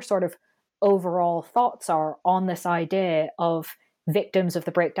what your sort of overall thoughts are on this idea of victims of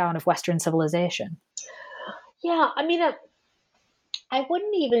the breakdown of Western civilization. Yeah, I mean, I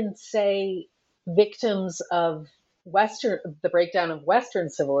wouldn't even say victims of the breakdown of Western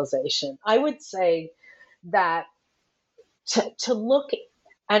civilization. I would say that to look,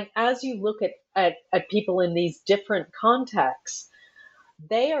 and as you look at people in these different contexts,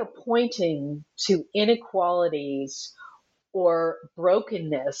 they are pointing to inequalities or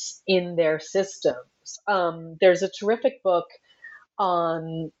brokenness in their systems. There's a terrific book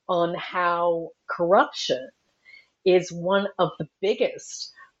on how corruption is one of the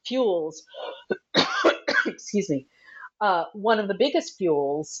biggest fuels. Excuse me. One of the biggest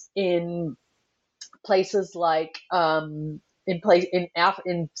fuels in places like in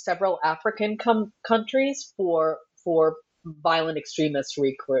several African countries for violent extremist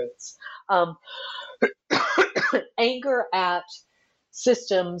recruits. Um, anger at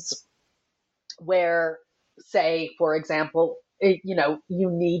systems where, say, for example,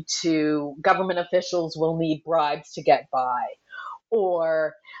 government officials will need bribes to get by,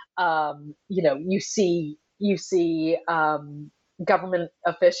 or you see government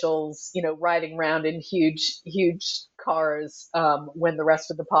officials, riding around in huge cars when the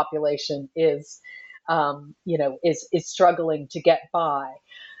rest of the population is struggling to get by,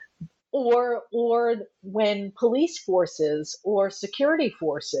 or when police forces or security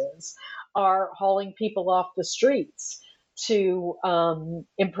forces are hauling people off the streets to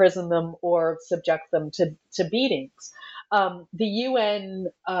imprison them or subject them to beatings. The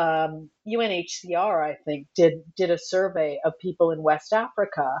UNHCR, I think, did a survey of people in West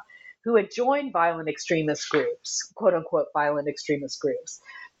Africa who had joined violent extremist groups, quote unquote, violent extremist groups.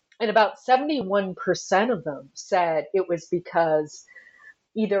 And about 71% of them said it was because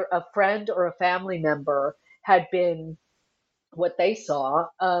either a friend or a family member had been, what they saw,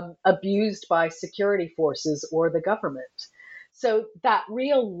 abused by security forces or the government. So that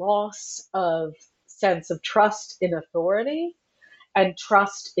real loss of sense of trust in authority and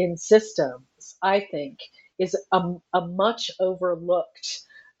trust in systems, I think, is a much overlooked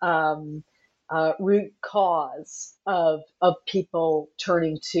root cause of people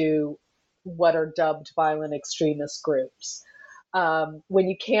turning to what are dubbed violent extremist groups. When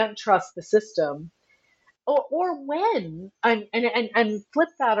you can't trust the system, or when, and flip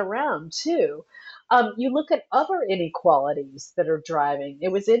that around too. You look at other inequalities that are driving.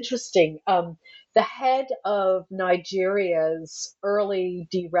 It was interesting. The head of Nigeria's early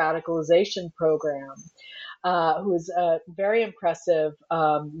de-radicalization program, who's a very impressive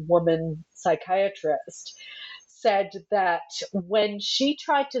woman psychiatrist, said that when she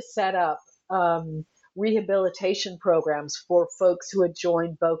tried to set up rehabilitation programs for folks who had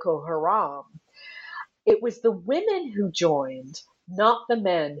joined Boko Haram, it was the women who joined, not the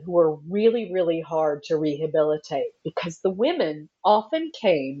men, who were really, really hard to rehabilitate, because the women often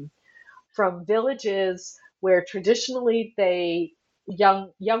came from villages where traditionally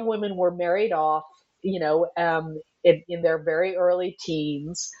young women were married off, in their very early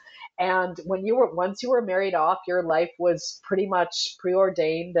teens. And once you were married off, your life was pretty much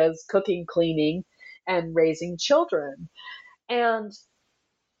preordained as cooking, cleaning, and raising children. And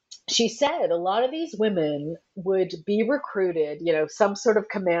she said a lot of these women would be recruited, some sort of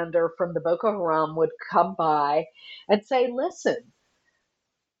commander from the Boko Haram would come by and say, listen,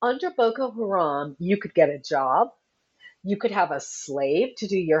 under Boko Haram, you could get a job, you could have a slave to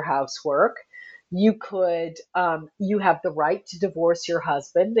do your housework, you have the right to divorce your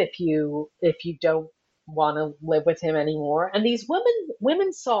husband if you don't want to live with him anymore. And these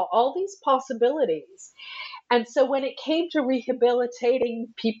women saw all these possibilities. And so when it came to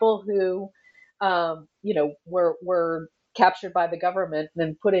rehabilitating people who, were captured by the government and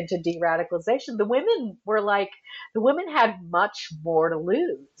then put into de-radicalization, the women had much more to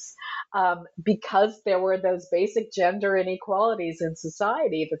lose, because there were those basic gender inequalities in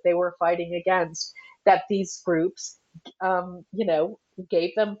society that they were fighting against, that these groups,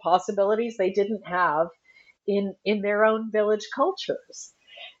 gave them possibilities they didn't have in their own village cultures.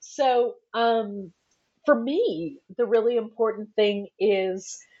 So, for me, the really important thing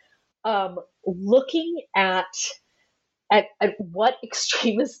is looking at what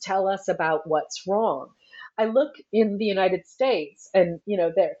extremists tell us about what's wrong. I look in the United States, and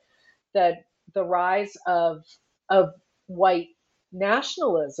the rise of white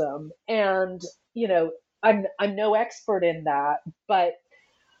nationalism, and I'm no expert in that, but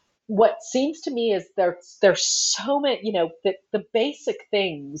what seems to me is there's so many, the basic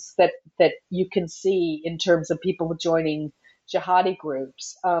things that you can see in terms of people joining jihadi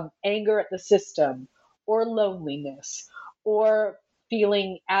groups, anger at the system, or loneliness, or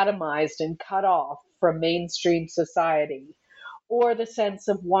feeling atomized and cut off from mainstream society, or the sense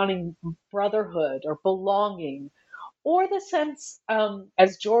of wanting brotherhood or belonging, or the sense,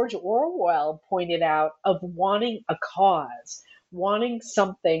 as George Orwell pointed out, of wanting a cause, wanting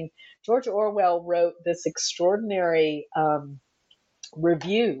something. George Orwell wrote this extraordinary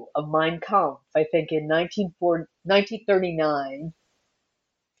review of Mein Kampf, I think in 1939.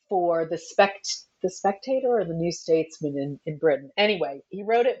 for the Spectator or the New Statesman in Britain. Anyway, he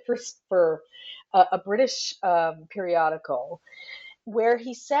wrote it for a British periodical, where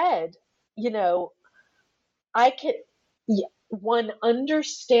he said, I can. One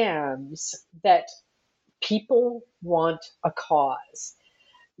understands that people want a cause.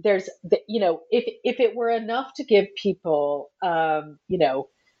 There's, if it were enough to give people,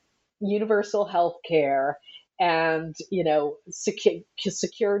 universal health care and,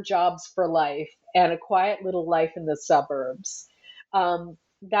 secure jobs for life and a quiet little life in the suburbs,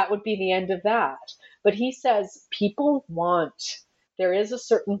 that would be the end of that. But he says there is a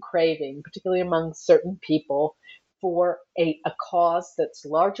certain craving, particularly among certain people, for a cause that's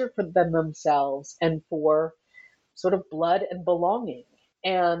larger than themselves and for sort of blood and belonging.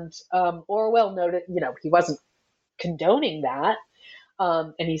 And Orwell noted, he wasn't condoning that,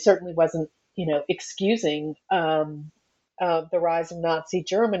 and he certainly wasn't, excusing the rise of Nazi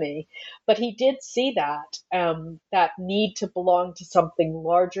Germany, but he did see that need to belong to something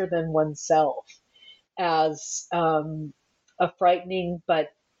larger than oneself as a frightening but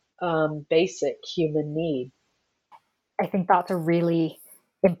basic human need. I think that's a really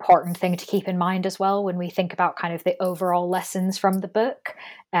important thing to keep in mind as well when we think about kind of the overall lessons from the book,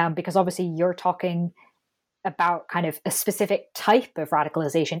 because obviously you're talking about kind of a specific type of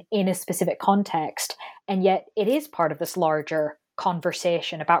radicalization in a specific context, and yet it is part of this larger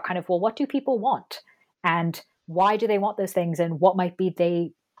conversation about kind of, well, what do people want and why do they want those things and what might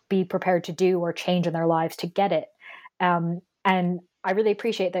they be prepared to do or change in their lives to get it. And I really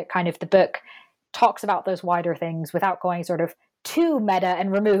appreciate that kind of the book talks about those wider things without going sort of too meta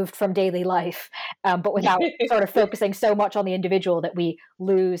and removed from daily life, but without sort of focusing so much on the individual that we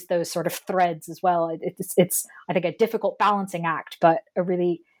lose those sort of threads as well. It's I think, a difficult balancing act, but a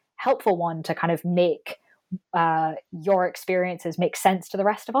really helpful one to kind of make your experiences make sense to the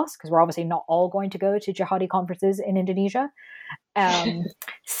rest of us, because we're obviously not all going to go to jihadi conferences in Indonesia.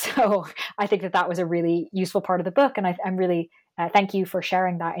 So I think that was a really useful part of the book, and I'm really thank you for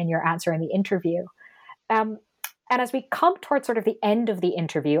sharing that in your answer in the interview. And as we come towards sort of the end of the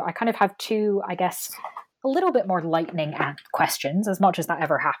interview, I kind of have two, I guess, a little bit more lightning questions, as much as that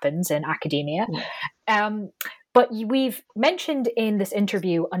ever happens in academia. But we've mentioned in this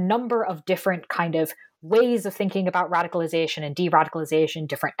interview a number of different kind of ways of thinking about radicalization and de-radicalization,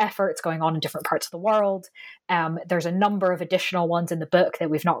 different efforts going on in different parts of the world. There's a number of additional ones in the book that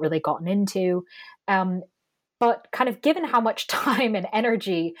we've not really gotten into. But kind of given how much time and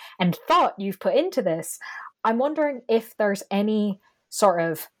energy and thought you've put into this, I'm wondering if there's any sort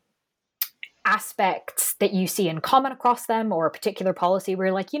of aspects that you see in common across them, or a particular policy where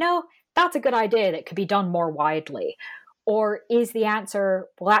you're like, that's a good idea that could be done more widely. Or is the answer,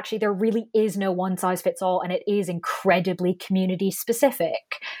 well, actually, there really is no one size fits all, and it is incredibly community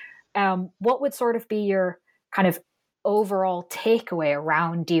specific? What would sort of be your kind of overall takeaway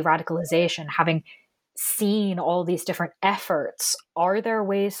around de-radicalization, having seen all these different efforts? Are there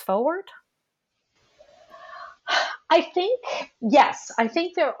ways forward? I think, yes, I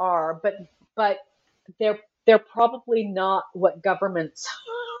think there are, but they're probably not what governments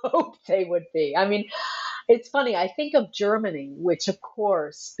hope they would be. I mean, it's funny. I think of Germany, which, of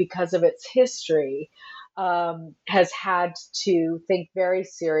course, because of its history, has had to think very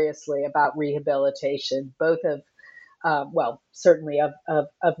seriously about rehabilitation, both of, certainly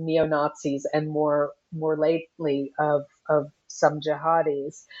of neo-Nazis and more lately of some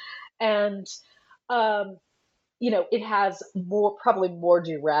jihadis, and it has probably more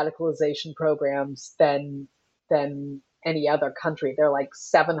de-radicalization programs than any other country. There are like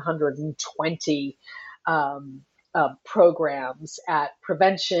 720 programs at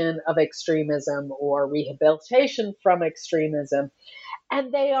prevention of extremism or rehabilitation from extremism,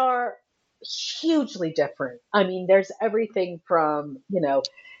 and they are hugely different. I mean, there's everything from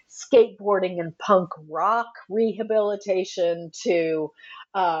skateboarding and punk rock rehabilitation to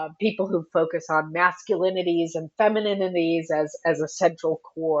people who focus on masculinities and femininities as a central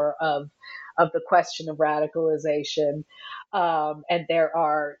core of the question of radicalization. And there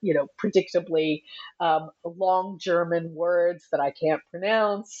are, predictably long German words that I can't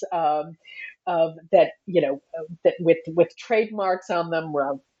pronounce that with trademarks on them,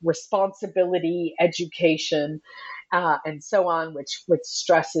 responsibility, education, and so on, which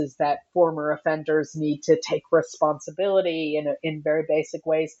stresses that former offenders need to take responsibility in very basic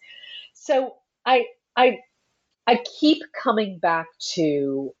ways. So I keep coming back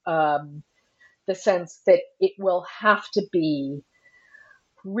to the sense that it will have to be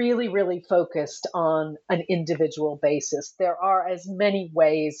really, really focused on an individual basis. There are as many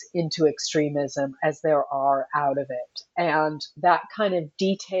ways into extremism as there are out of it. And that kind of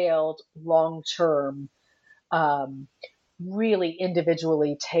detailed, long-term, really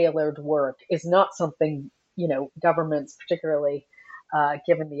individually tailored work is not something, governments, particularly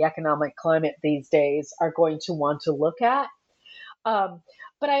given the economic climate these days, are going to want to look at.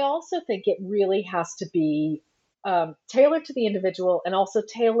 But I also think it really has to be tailored to the individual and also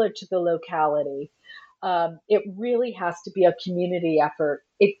tailored to the locality. It really has to be a community effort.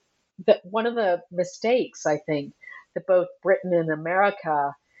 One of the mistakes I think that both Britain and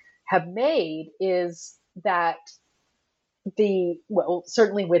America have made is that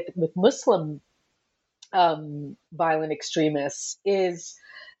certainly with Muslim violent extremists, is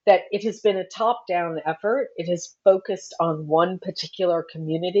that it has been a top-down effort. It has focused on one particular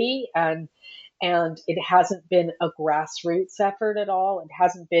community, and it hasn't been a grassroots effort at all. It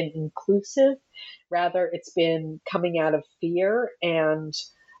hasn't been inclusive. Rather, it's been coming out of fear and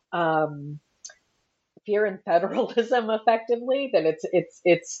federalism, effectively. That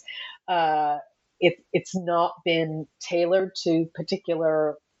it's not been tailored to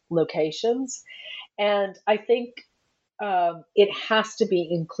particular locations, and I think it has to be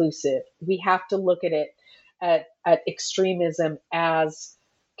inclusive. We have to look at it at extremism as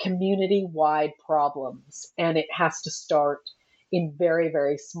community-wide problems, and it has to start in very,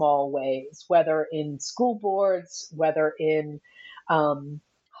 very small ways, whether in school boards, whether in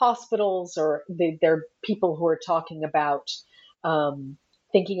hospitals, or there are people who are talking about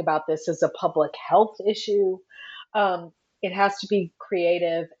thinking about this as a public health issue. It has to be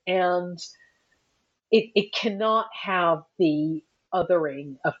creative, and it cannot have the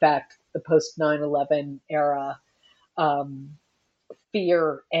othering effect the post 9/11 era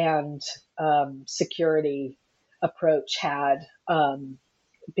fear and security approach had,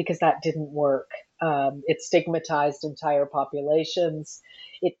 because that didn't work. It stigmatized entire populations.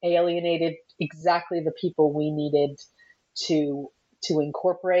 It alienated exactly the people we needed to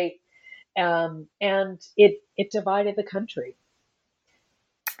incorporate, and it divided the country,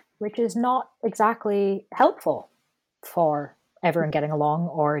 which is not exactly helpful for everyone getting along,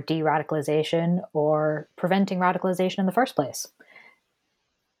 or de-radicalization, or preventing radicalization in the first place.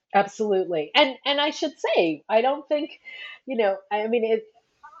 Absolutely. And I should say, I don't think,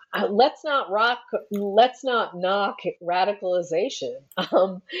 let's not knock radicalization.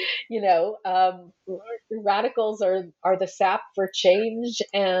 Radicals are the sap for change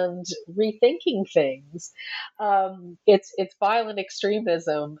and rethinking things. It's violent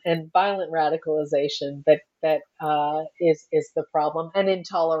extremism and violent radicalization that is the problem, and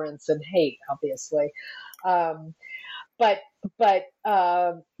intolerance and hate, obviously. But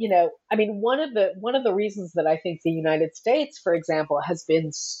one of the reasons that I think the United States, for example, has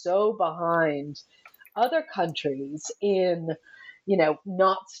been so behind other countries in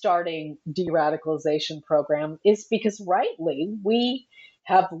not starting de-radicalization program is because, rightly, we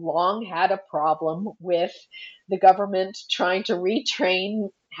have long had a problem with the government trying to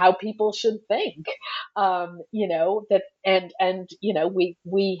retrain how people should think.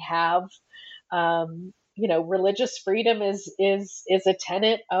 We have religious freedom is a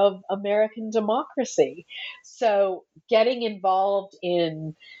tenet of American democracy. So getting involved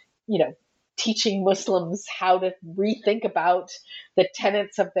in, teaching Muslims how to rethink about the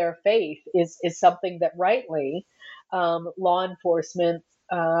tenets of their faith is something that, rightly, law enforcement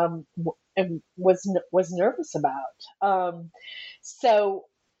was nervous about. So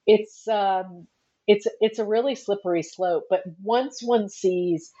it's a really slippery slope. But once one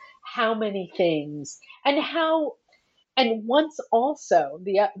sees how many things, and once also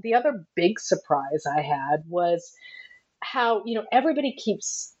the other big surprise I had was how everybody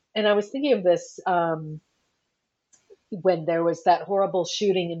keeps, and I was thinking of this when there was that horrible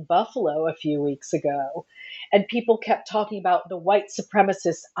shooting in Buffalo a few weeks ago, and people kept talking about the white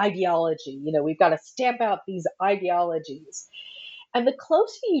supremacist ideology. We've got to stamp out these ideologies. And the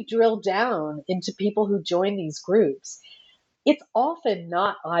closer you drill down into people who join these groups, it's often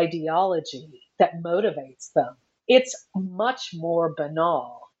not ideology that motivates them. It's much more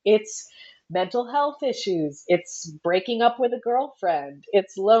banal. It's mental health issues. It's breaking up with a girlfriend.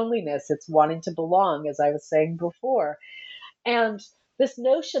 It's loneliness. It's wanting to belong, as I was saying before. And this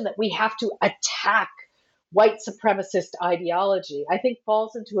notion that we have to attack white supremacist ideology, I think,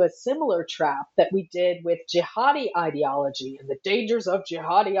 falls into a similar trap that we did with jihadi ideology and the dangers of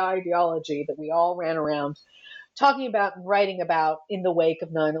jihadi ideology that we all ran around talking about and writing about in the wake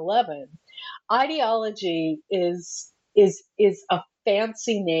of 9/11. Ideology is is a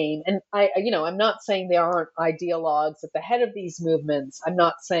fancy name. And I'm not saying there aren't ideologues at the head of these movements. I'm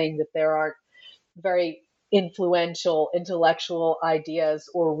not saying that there aren't very influential intellectual ideas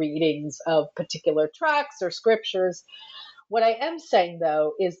or readings of particular tracts or scriptures. What I am saying,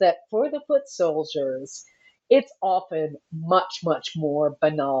 though, is that for the foot soldiers, it's often much, much more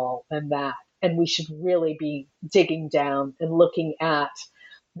banal than that. And we should really be digging down and looking at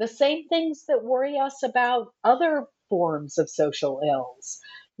the same things that worry us about other forms of social ills.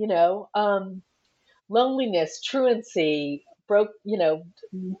 Loneliness, truancy,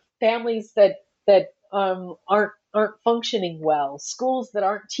 families that aren't functioning well, schools that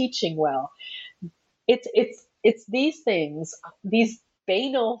aren't teaching well. It's these things, these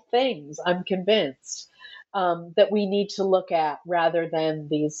banal things. I'm convinced that we need to look at rather than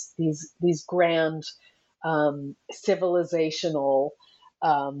these grand civilizational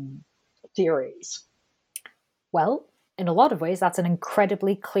theories. Well, in a lot of ways, that's an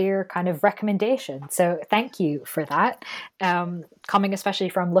incredibly clear kind of recommendation. So thank you for that. Coming especially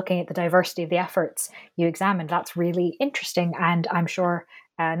from looking at the diversity of the efforts you examined, that's really interesting. And I'm sure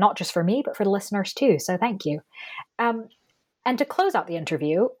not just for me, but for the listeners too. So thank you. And to close out the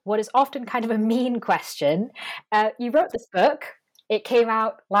interview, what is often kind of a mean question, you wrote this book. It came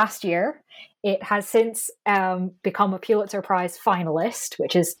out last year. It has since become a Pulitzer Prize finalist,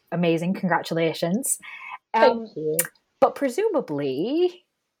 which is amazing. Congratulations. Thank you. But presumably,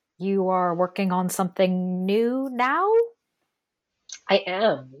 you are working on something new now? I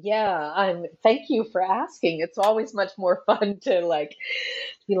am. Yeah. Thank you for asking. It's always much more fun to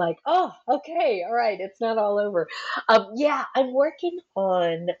be like, oh, okay, all right, it's not all over. Yeah, I'm working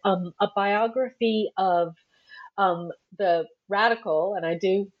on a biography of the radical, and I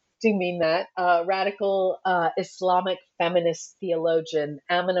do mean that, radical Islamic feminist theologian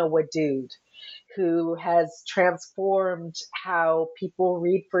Amina Wadud, who has transformed how people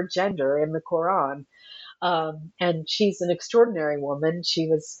read for gender in the Quran. And she's an extraordinary woman. She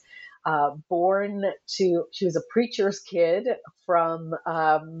was she was a preacher's kid from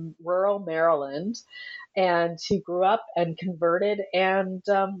rural Maryland, and who grew up and converted and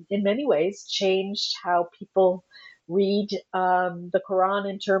in many ways changed how people read the Quran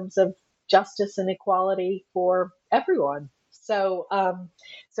in terms of justice and equality for everyone. So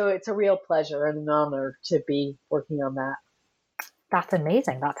it's a real pleasure and an honor to be working on that. That's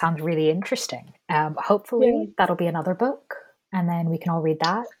amazing. That sounds really interesting. Hopefully that'll be another book, and then we can all read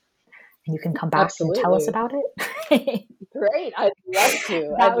that, and you can come back and tell us about it. Great. I'd love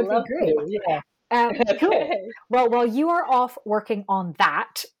to. That would be great. Yeah. Cool. Well, while you are off working on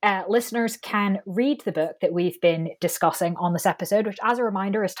that, listeners can read the book that we've been discussing on this episode, which, as a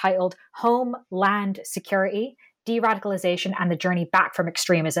reminder, is titled Home, Land, Security, De-Radicalization and the Journey Back from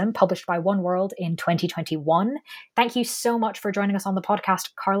Extremism, published by One World in 2021. Thank you so much for joining us on the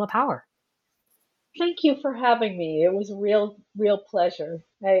podcast, Carla Power. Thank you for having me. It was a real pleasure.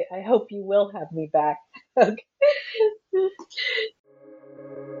 I hope you will have me back. Okay.